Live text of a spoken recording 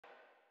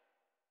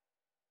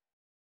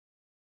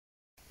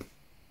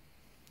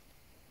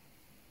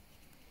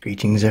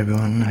Greetings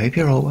everyone, I hope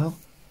you're all well.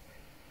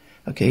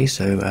 Okay,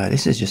 so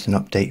this is just an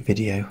update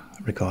video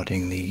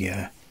regarding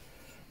the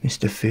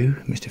Mr.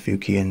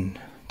 Fukien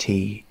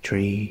tree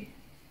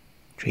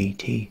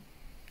tea.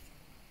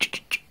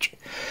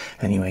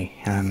 Anyway,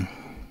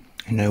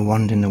 no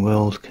wand in the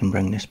world can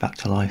bring this back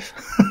to life.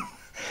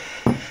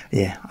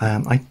 Yeah,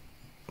 I'm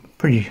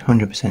pretty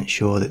 100%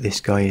 sure that this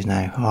guy is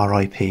now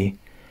RIP.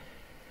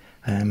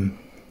 So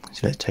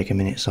let's take a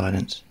minute's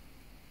silence.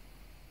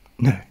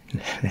 No,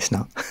 let's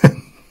not.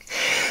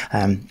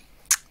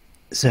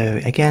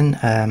 So again,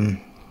 many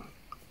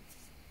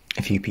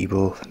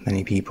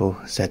people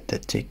said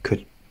that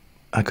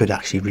I could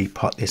actually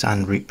repot this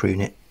and root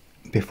prune it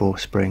before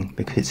spring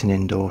because it's an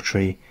indoor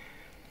tree.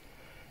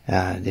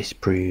 This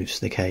proves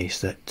the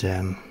case that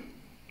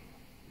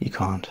you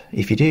can't.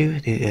 If you do,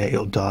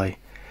 it'll die,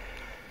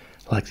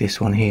 like this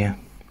one here.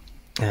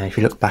 If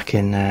you look back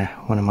in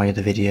one of my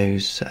other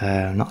videos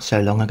not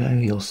so long ago,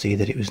 you'll see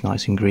that it was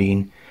nice and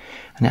green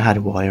and it had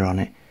a wire on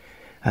it.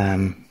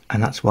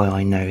 And that's why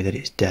I know that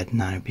it's dead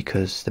now,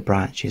 because the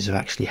branches are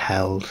actually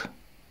held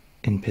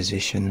in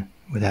position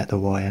without the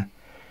wire.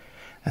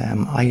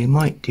 I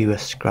might do a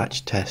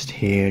scratch test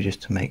here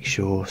just to make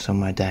sure,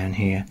 somewhere down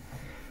here.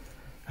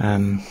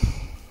 But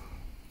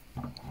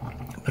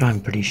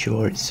I'm pretty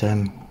sure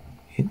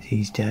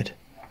he's dead.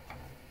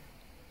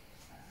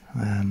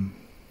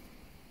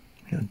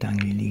 Little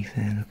dangly leaf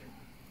there, look.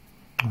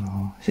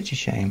 Oh, such a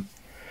shame.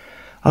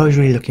 I was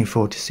really looking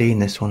forward to seeing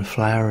this one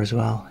flower as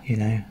well, you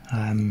know.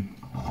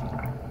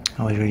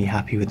 I was really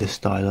happy with the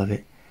style of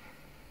it.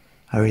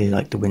 I really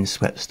like the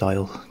windswept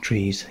style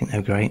trees, I think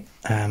they're great.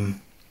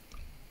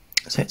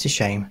 So it's a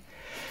shame.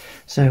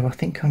 So I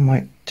think I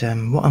might,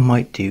 what I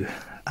might do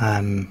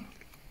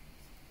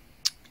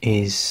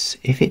is,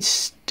 if it's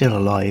still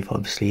alive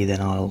obviously, then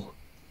I'll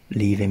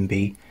leave him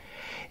be.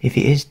 If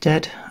it is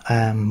dead,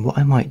 what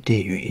I might do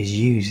is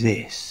use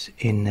this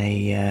in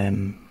a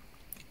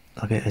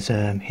as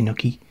a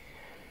Tanuki,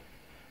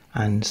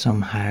 and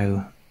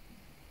somehow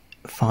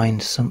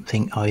find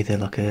something either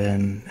like a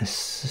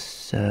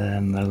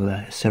ceresa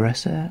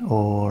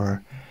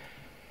or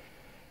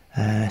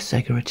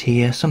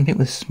segaratia, something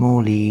with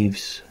small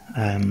leaves,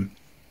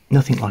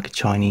 nothing like a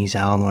Chinese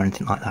elm or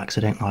anything like that, because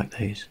I don't like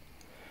those.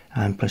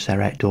 Plus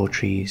they're outdoor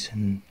trees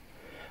and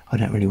I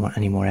don't really want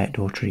any more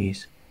outdoor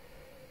trees.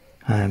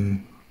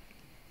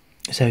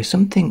 So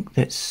something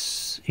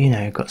that's, you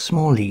know, got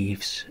small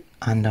leaves,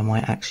 and I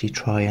might actually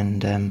try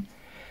and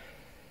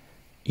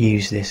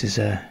use this as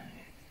a,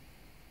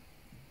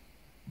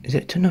 is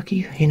it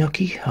Tanuki?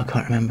 Hinoki? I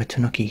can't remember.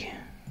 Tanuki.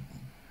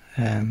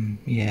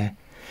 Yeah,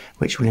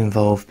 which will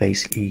involve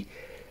basically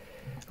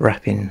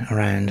wrapping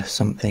around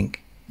something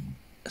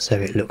so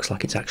it looks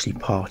like it's actually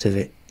part of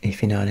it,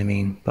 if you know what I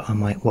mean. But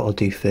what I'll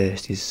do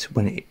first is,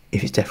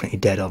 if it's definitely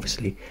dead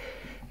obviously,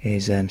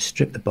 is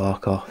strip the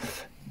bark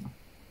off,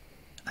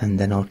 and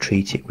then I'll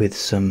treat it with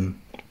some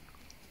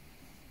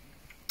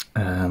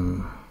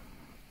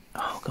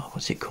oh god,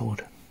 what's it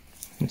called?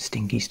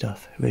 Stinky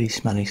stuff, really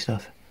smelly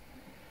stuff.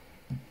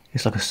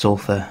 It's like a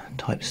sulfur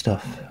type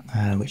stuff,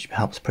 which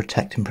helps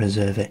protect and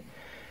preserve it,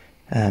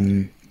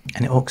 and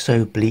it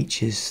also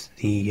bleaches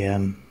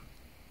the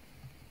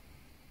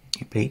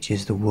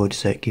wood,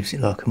 so it gives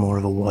it like more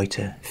of a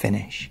whiter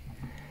finish.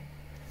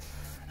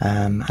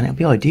 And it'll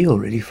be ideal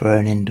really for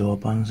an indoor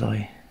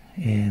bonsai,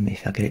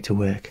 if I get it to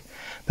work.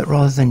 But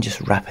rather than just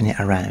wrapping it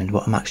around,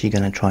 what I'm actually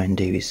going to try and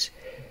do is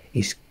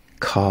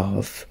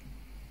carve.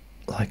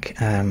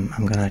 Like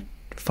I'm going to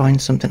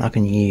find something I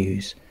can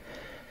use,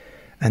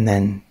 and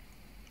then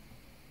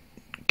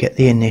get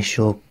the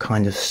initial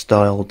kind of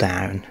style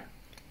down,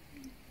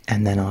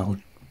 and then I'll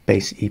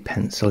basically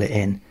pencil it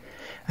in.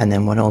 And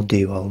then what I'll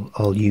do,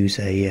 I'll use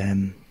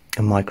a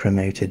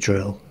micromotor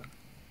drill,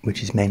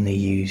 which is mainly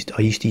used,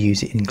 I used to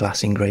use it in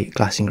glass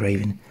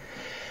engraving,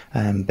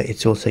 but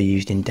it's also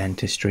used in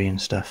dentistry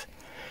and stuff.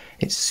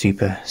 It's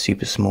super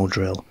small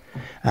drill,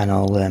 and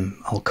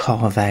I'll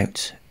carve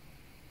out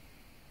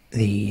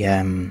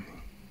the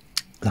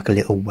like a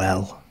little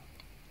well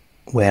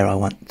where I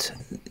want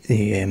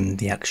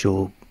the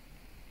actual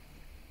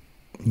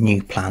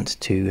new plant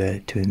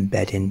to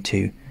embed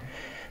into,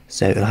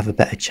 so it'll have a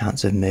better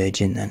chance of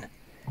merging then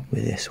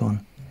with this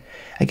one.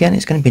 Again,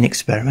 it's going to be an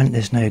experiment.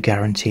 There's no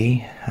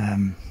guarantee.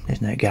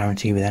 There's no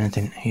guarantee with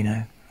anything, you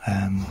know.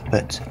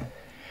 But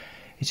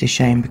it's a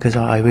shame because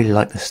I really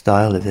like the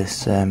style of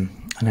this. I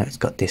know it's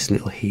got this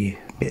little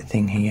bit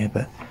thing here,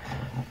 but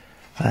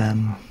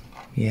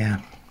yeah.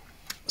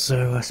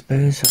 So I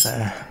suppose I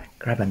better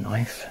grab a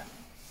knife.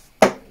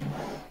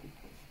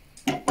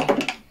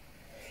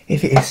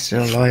 If it is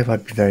still alive,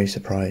 I'd be very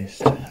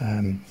surprised.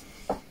 I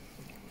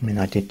mean,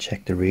 I did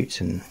check the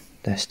roots and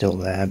they're still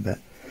there, but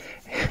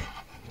it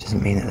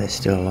doesn't mean that they're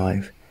still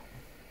alive.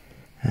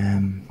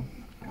 I'm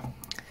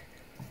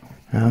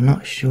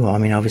not sure. I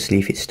mean, obviously,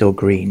 if it's still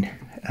green,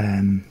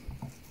 then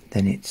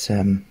it's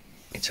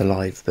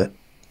alive. But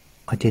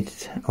I did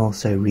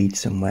also read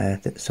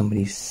somewhere that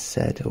somebody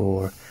said,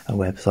 or a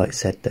website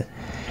said, that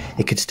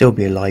it could still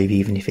be alive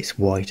even if it's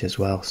white as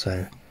well.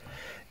 So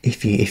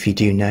if you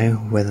do know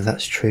whether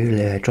that's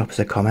true, drop us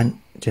a comment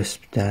just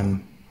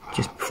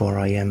before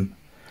I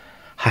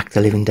hack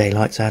the living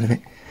daylights out of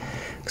it.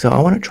 So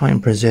I want to try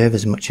and preserve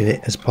as much of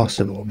it as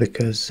possible,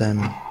 because you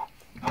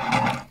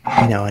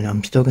know, and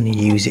I'm still going to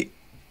use it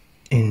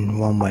in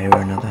one way or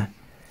another.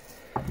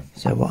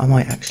 So what I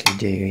might actually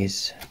do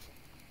is,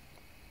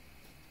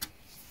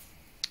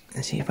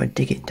 let's see if I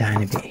dig it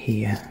down a bit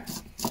here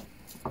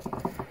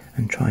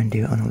and try and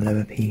do it on a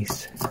lower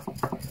piece,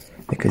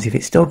 because if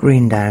it's still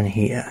green down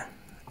here,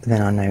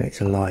 then I know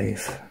it's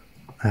alive.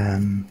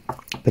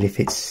 But if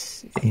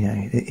it's, you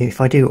know,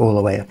 if I do it all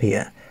the way up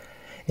here,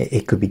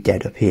 it could be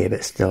dead up here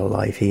but still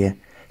alive here.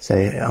 So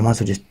I might as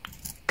well just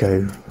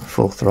go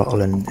full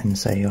throttle and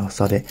say, oh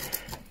sod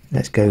it,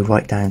 let's go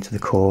right down to the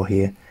core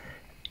here.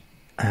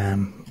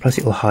 Plus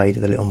it will hide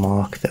the little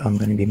mark that I'm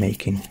going to be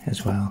making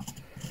as well.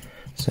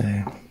 So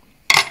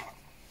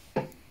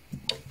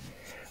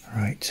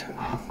right,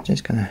 I'm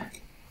just going to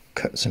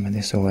cut some of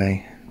this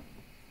away.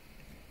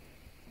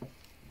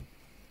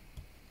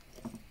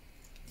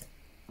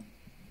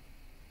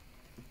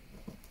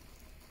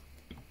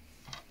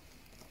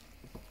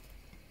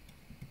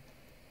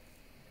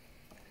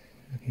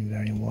 Looking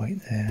very white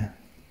there.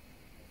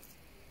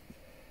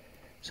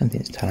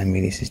 Something's telling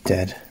me this is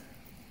dead.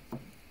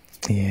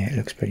 Yeah, it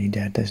looks pretty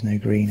dead. There's no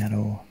green at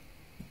all.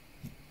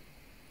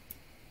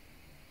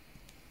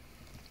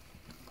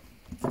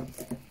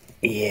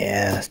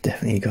 Yeah, that's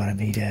definitely got to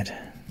be dead.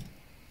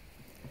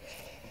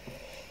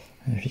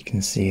 And if you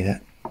can see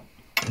that,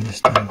 I'm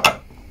just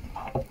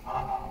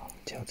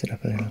tilt it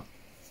up a little.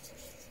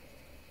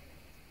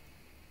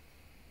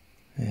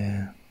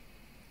 Yeah,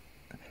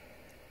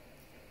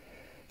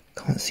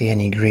 can't see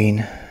any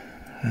green.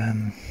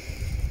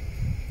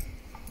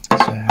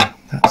 So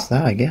that's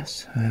that, I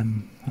guess.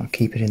 I'll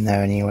keep it in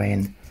there anyway,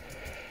 and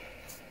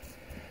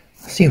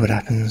I'll see what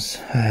happens.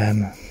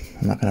 I'm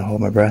not going to hold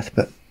my breath,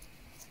 but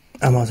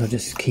I might as well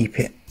just keep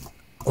it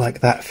like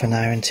that for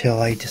now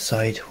until I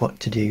decide what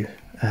to do.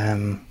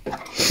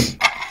 It's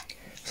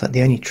like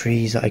the only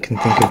trees that I can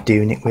think of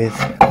doing it with,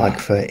 like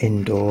for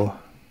indoor,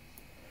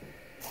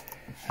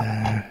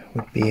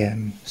 would be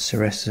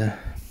Ceresa,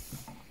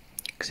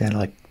 because they're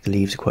like, the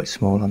leaves are quite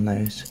small on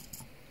those.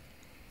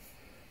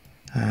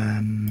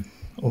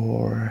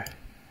 Or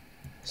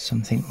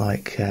something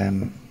like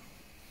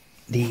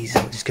these.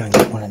 I'll just go and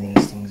get one of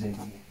these things over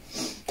here.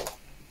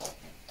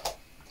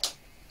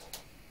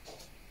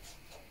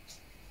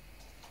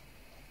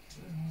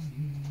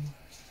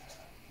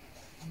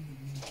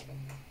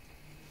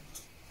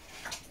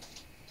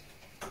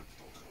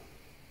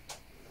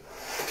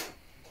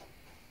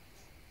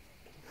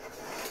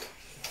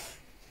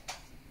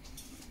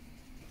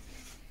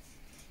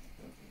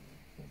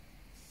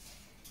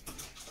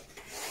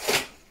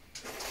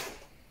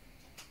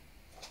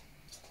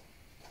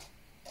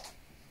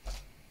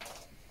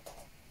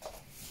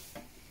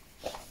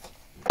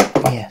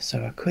 Yeah,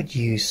 so I could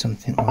use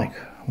something like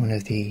one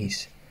of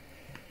these,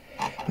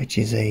 which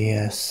is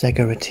a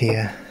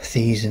Segaratia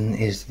Thiessen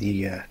is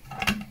the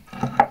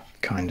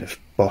kind of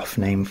boff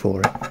name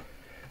for it,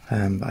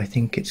 but I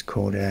think it's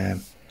called a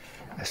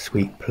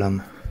sweet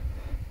plum.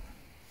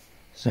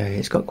 So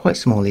it's got quite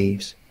small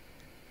leaves.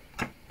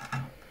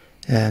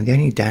 The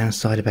only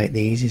downside about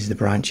these is the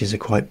branches are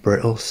quite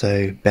brittle,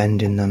 so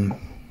bending them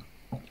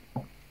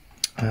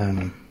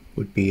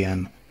would be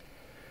a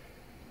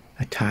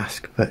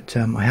task, but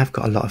I have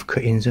got a lot of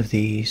cuttings of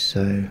these,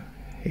 so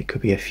it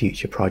could be a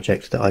future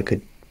project that I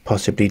could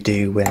possibly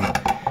do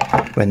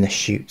when the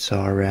shoots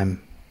are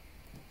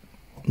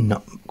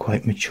not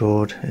quite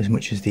matured as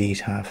much as these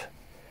have.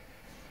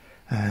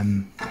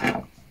 I've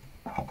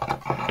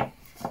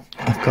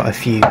got a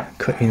few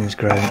cuttings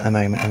growing at the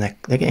moment, and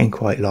they're getting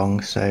quite long,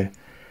 so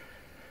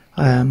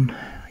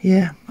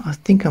yeah, I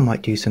think I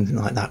might do something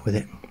like that with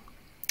it.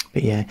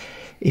 But yeah,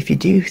 if you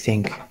do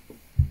think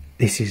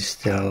this is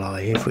still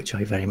alive, which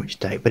I very much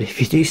doubt, but if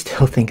you do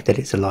still think that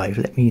it's alive,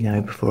 let me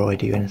know before I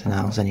do anything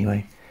else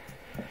anyway.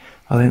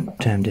 I won't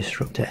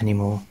disrupt it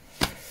anymore,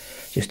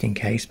 just in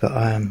case, but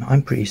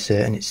I'm pretty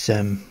certain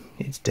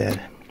it's dead.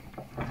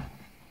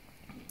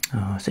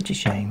 Oh, such a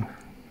shame.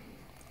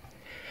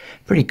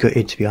 Pretty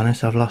gutted, to be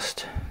honest. I've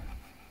lost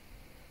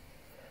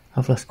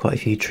quite a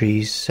few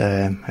trees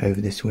over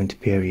this winter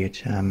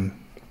period, and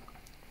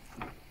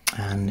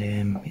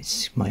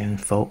it's my own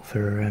fault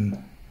for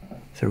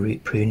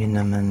root pruning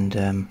them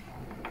and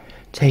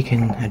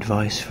taking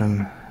advice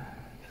from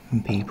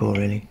people,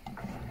 really.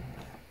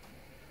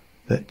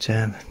 But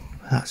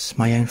that's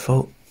my own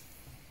fault,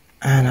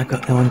 and I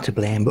got no one to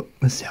blame but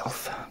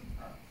myself.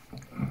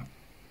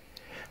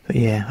 But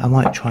yeah, I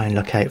might try and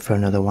look out for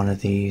another one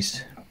of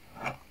these.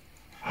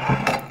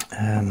 I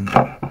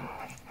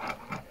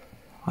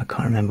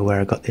can't remember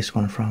where I got this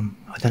one from.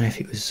 I don't know if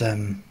it was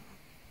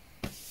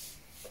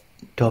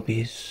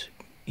Dobby's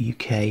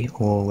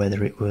UK or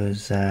whether it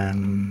was a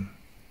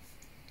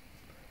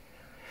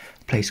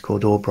place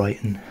called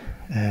Albrighton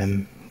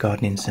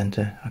Gardening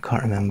Centre. I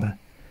can't remember.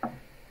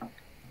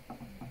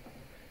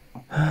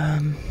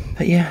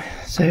 But yeah,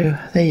 so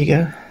there you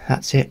go.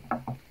 That's it.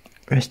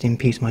 rest in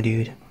peace, my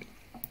dude.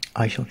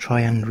 I shall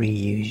try and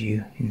reuse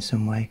you in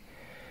some way.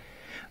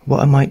 What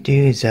I might do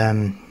is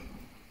I'll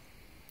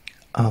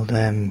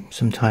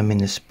sometime in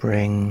the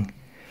spring,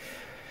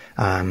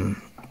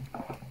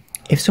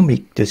 if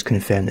somebody does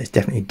confirm that it's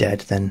definitely dead,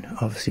 then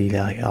obviously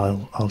like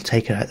I'll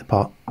take it out of the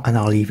pot and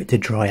I'll leave it to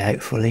dry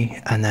out fully,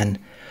 and then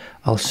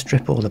I'll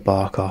strip all the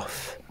bark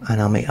off,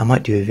 and I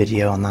might do a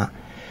video on that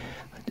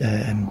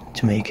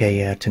to make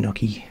a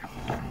Tanuki.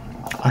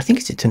 I think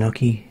it's a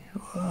Tanuki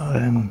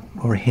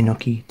or a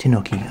Hinoki.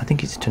 Tanuki. I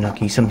think it's a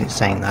Tanuki. Something's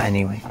saying that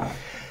anyway.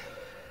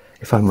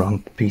 If I'm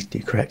wrong, please do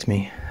correct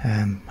me.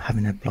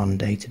 Having a blonde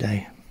day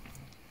today.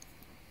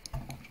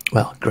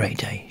 Well, grey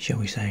day, shall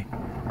we say.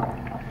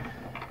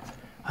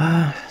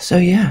 So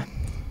yeah,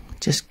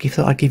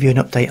 thought I'd give you an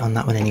update on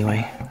that one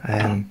anyway.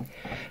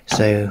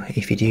 So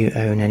if you do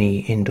own any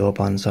indoor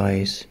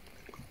bonsais,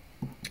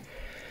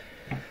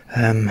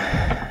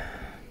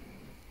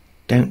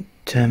 don't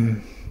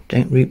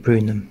root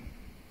prune them.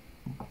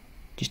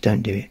 Just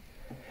don't do it,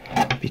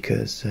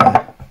 because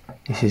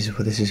this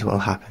is what will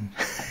happen.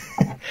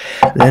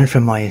 Learn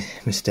from my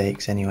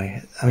mistakes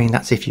anyway. I mean,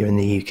 that's if you're in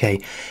the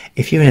UK.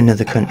 If you're in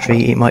another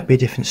country, it might be a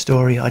different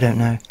story. I don't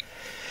know,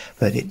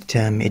 but it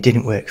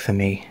didn't work for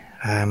me.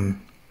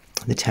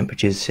 The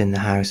temperatures in the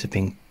house have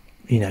been,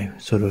 you know,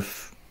 sort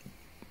of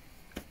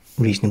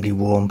reasonably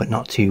warm, but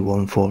not too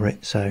warm for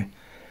it. So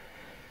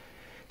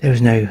there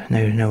was no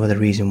other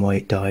reason why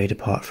it died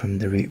apart from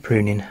the root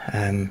pruning.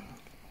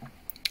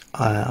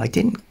 I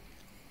didn't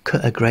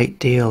cut a great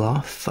deal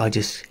off. I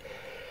just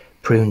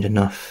pruned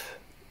enough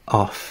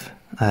off,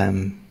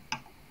 you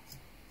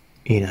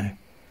know,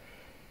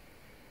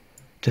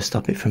 to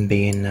stop it from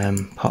being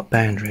pot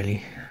bound,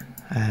 really,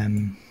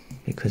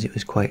 because it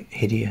was quite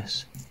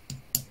hideous.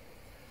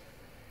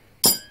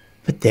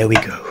 But there we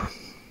go.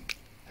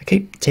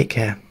 Okay, take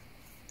care,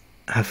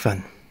 have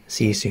fun,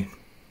 see you soon.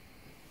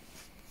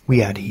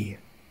 We out of here.